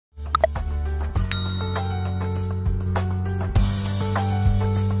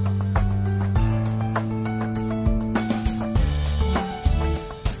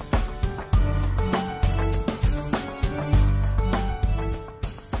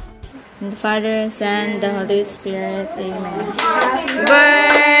And the Father, Son, the Holy Spirit. Amen.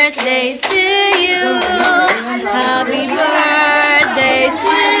 Birthday to you. Happy birthday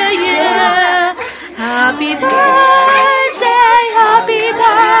to you. Happy birthday, happy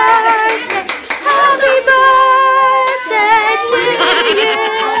birthday, happy birthday to you.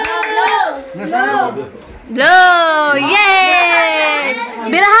 Blow! Yay!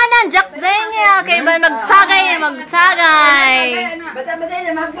 Birahanan, Jack Zenya! Okay ba magtagay? Magtagay! Bata-bata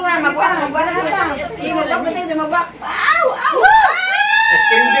na magbuha, magbuha na magbuha. Wow!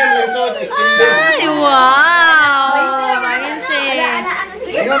 Eskindir lang son, eskindir. Ay, wow! Maginti.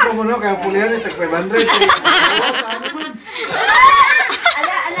 Ingat po muna, kaya pulihan ito, 500.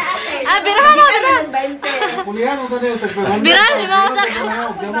 Ah, birahan mo, birahan! Pulihan, ito na yung 500. Birahan, si Mausak!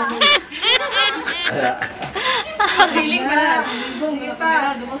 Hiling pa na.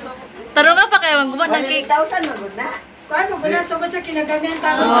 Tarong ka pa kayo, magbuhat ng cake. 1,000 magod na. Kuan mo guna sugod sa kinagamihan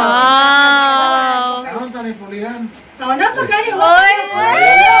tao. Wow! Ano ito na yung pulihan? Oh, na pa kayo. Oy!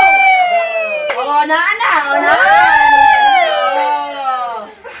 Oo na.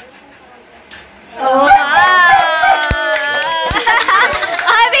 Wow!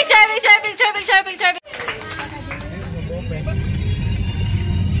 Ay, picture!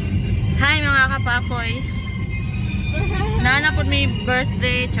 Hi mga kapakoy. Nanapod may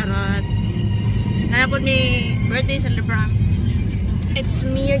birthday, charot. Nanapod may birthday celebrants. It's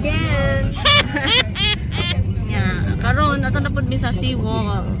me again. Yeah, karon ato napod mi sa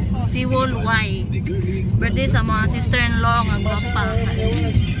Seawall. Seawall Y. Birthday sa mga sister-in-law nga gwapa.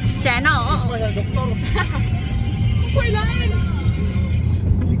 Siya na, oo. Kuilan.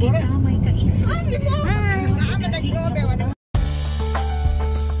 May kain.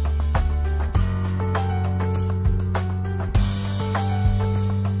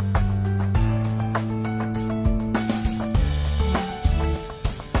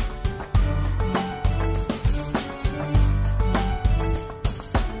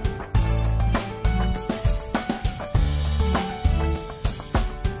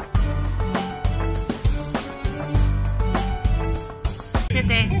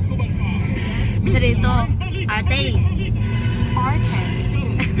 Bisa dito, arte.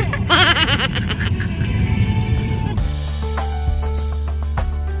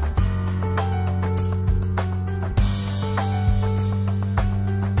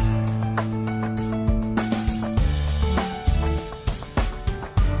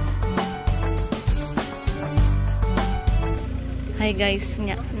 Hi guys,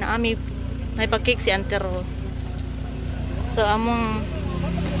 naami pag-cake si Auntie Rose. So among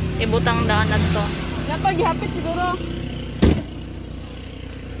ibutang daan na to. Napag-hapit siguro.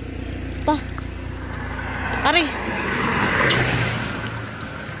 Pa. Ari.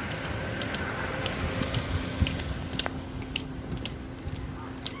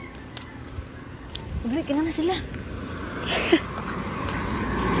 Balik na sila.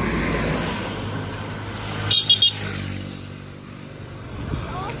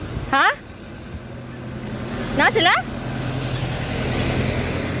 Ha? Na sila?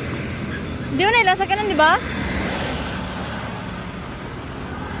 Di mo na ilasa ka nun, di ba?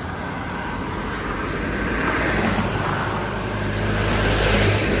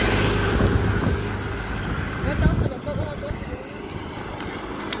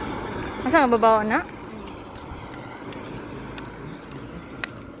 Asa nga babawa na?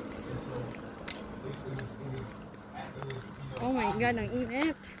 Oh my god, ang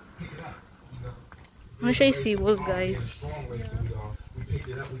init. Ano siya yung seawall, guys?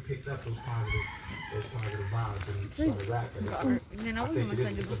 We picked up those positive vibes and started rapping. I think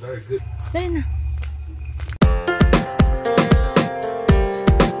it is a very good. Dahil na.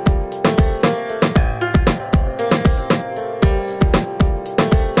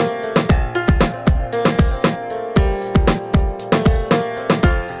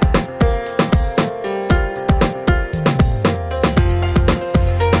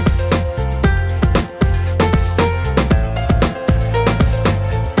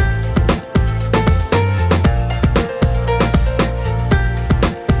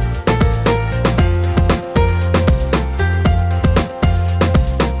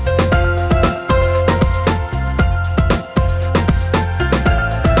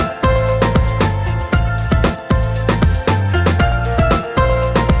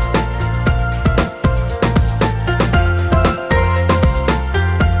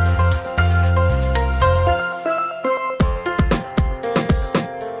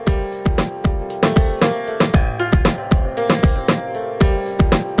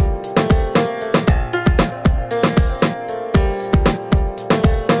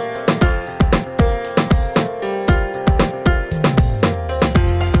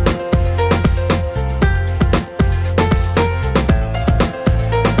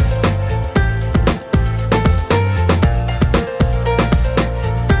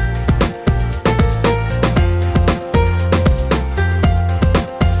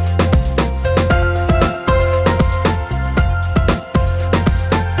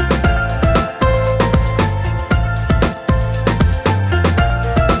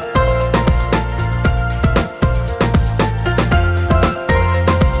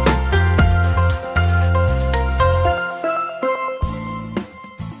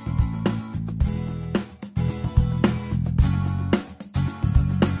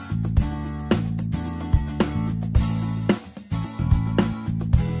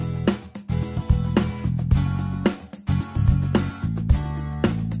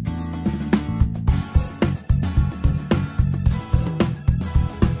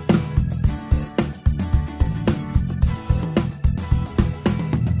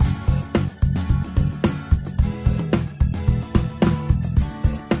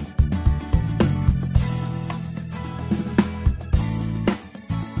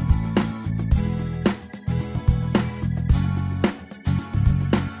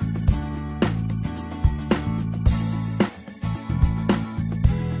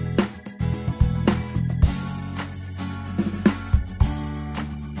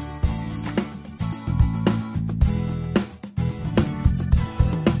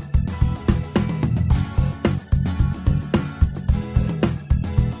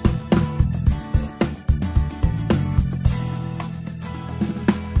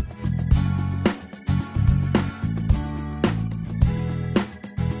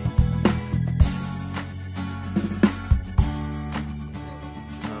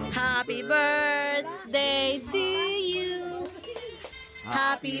 Happy birthday to you.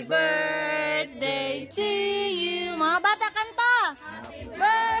 Happy birthday to you. Mga bata, kanta.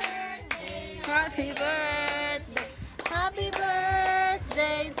 Happy birthday. Happy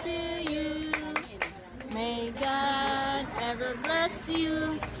birthday to you. May God ever bless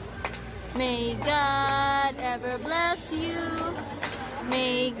you. May God ever bless you.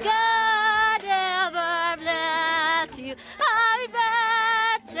 May God ever bless you. Happy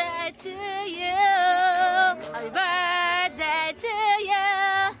birthday to you. Happy birthday to you.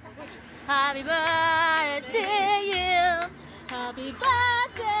 Happy birthday to you. Happy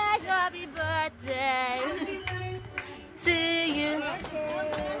birthday, happy birthday to you.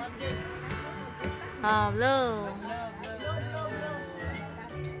 Hello.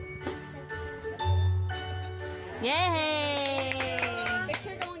 Yay!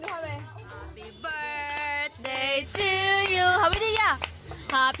 Picture ka mong duha, be. Happy birthday to you. Happy dia.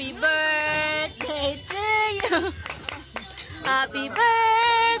 Happy birthday to you. Happy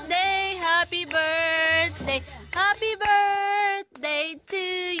birthday, happy birthday, happy birthday to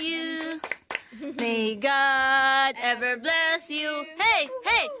you. May God ever bless you. Hey,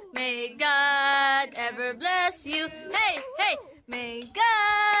 hey. May God ever bless you. Hey, hey. May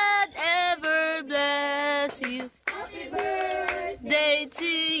God ever bless you. Happy birthday. Day to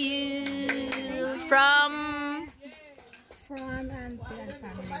you from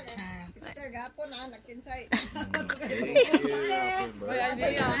Sister gapon na nagkinsay.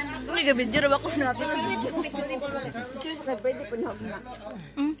 Uy, gabidyo na ba ko na? Pwede po na na.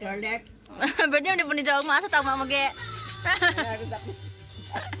 Charlotte. Birthday mo di po ni Jawag maasa tawag mamagi.